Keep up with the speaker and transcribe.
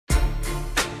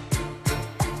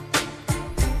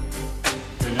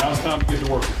time to get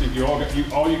to work. I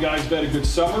think all you guys had a good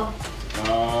summer,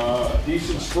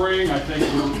 decent spring. I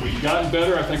think we've gotten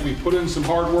better. I think we put in some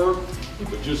hard work.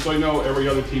 But just so you know, every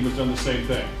other team has done the same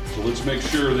thing. So let's make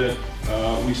sure that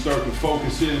we start to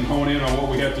focus in and hone in on what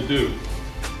we have to do.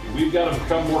 We've got to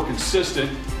become more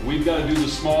consistent. We've got to do the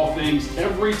small things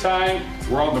every time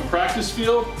we're on the practice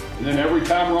field, and then every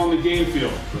time we're on the game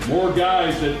field. The more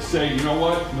guys that say, you know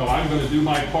what, no, I'm going to do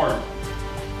my part.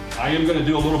 I am going to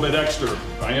do a little bit extra.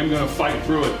 I am going to fight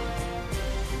through it.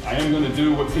 I am going to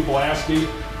do what people ask me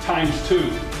times 2.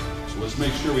 So let's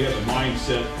make sure we have the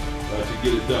mindset to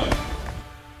get it done.